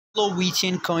Hello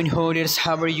Vechain coin holders,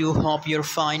 how are you? Hope you're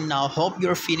fine. Now hope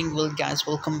you're feeling well, guys.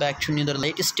 Welcome back to another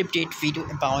latest update video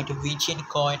about Vechain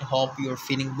coin. Hope you're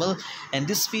feeling well. And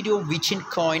this video Vechain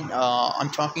coin, I'm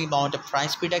talking about the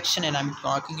price prediction and I'm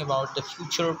talking about the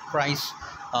future price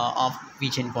of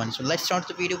Vechain coin. So let's start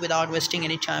the video without wasting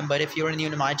any time. But if you're new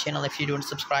to my channel, if you don't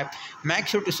subscribe, make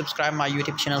sure to subscribe my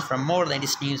YouTube channel for more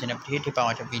latest news and update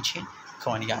about Vechain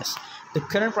coin, guys. The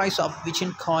current price of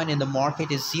Vechain coin in the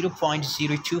market is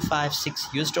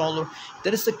 0.0256 US dollar.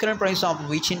 That is the current price of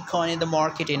Vechain coin in the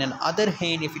market. In another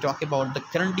hand, if you talk about the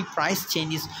currently price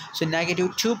changes, so negative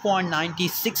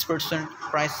 2.96%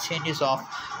 price changes of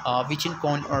Vechain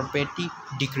coin or petty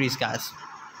decrease, guys.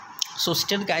 So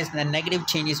still, guys, the negative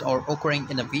changes are occurring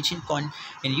in the Vechain coin,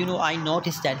 and I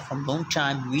noticed that from long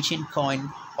time Vechain coin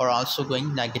are also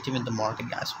going negative in the market,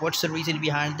 guys. What's the reason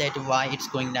behind that, why it's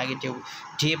going negative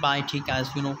day by day,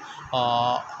 guys? New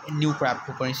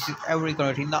cryptocurrency, every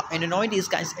currency now, and nowadays,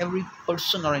 guys, every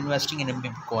person are investing in a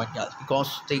meme coin, guys,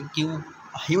 because they give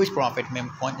a huge profit meme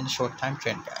coin in the short time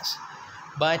trend, guys.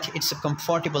 But it's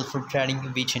comfortable for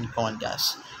trading Vechain coin,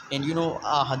 guys. And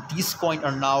these coin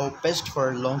are now best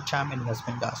for long term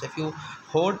investment, guys. If you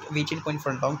hold Vechain coin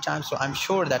for a long time, so I'm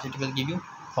sure that it will give you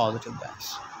positive,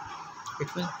 guys.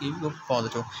 It will give you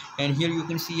positive. And here you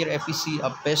can see here FEC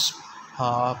a best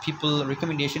people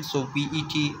recommendation. So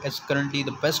BET is currently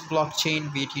the best blockchain,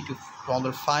 BET to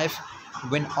 $5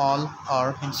 when all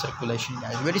are in circulation,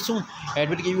 guys. Very soon it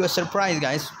will give you a surprise,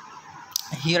 guys.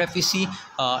 Here if we see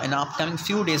in upcoming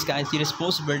few days, guys, there is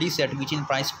possibilities that Vechain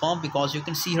price pump, because you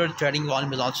can see here trading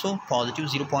volume is also positive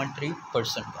 0.3%,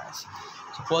 guys.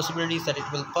 So possibilities that it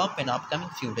will pump in upcoming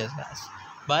few days, guys.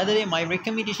 By the way, my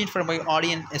recommendation for my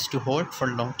audience is to hold for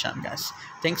long term, guys.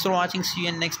 Thanks for watching. See you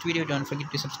in next video. Don't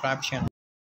forget to subscribe channel.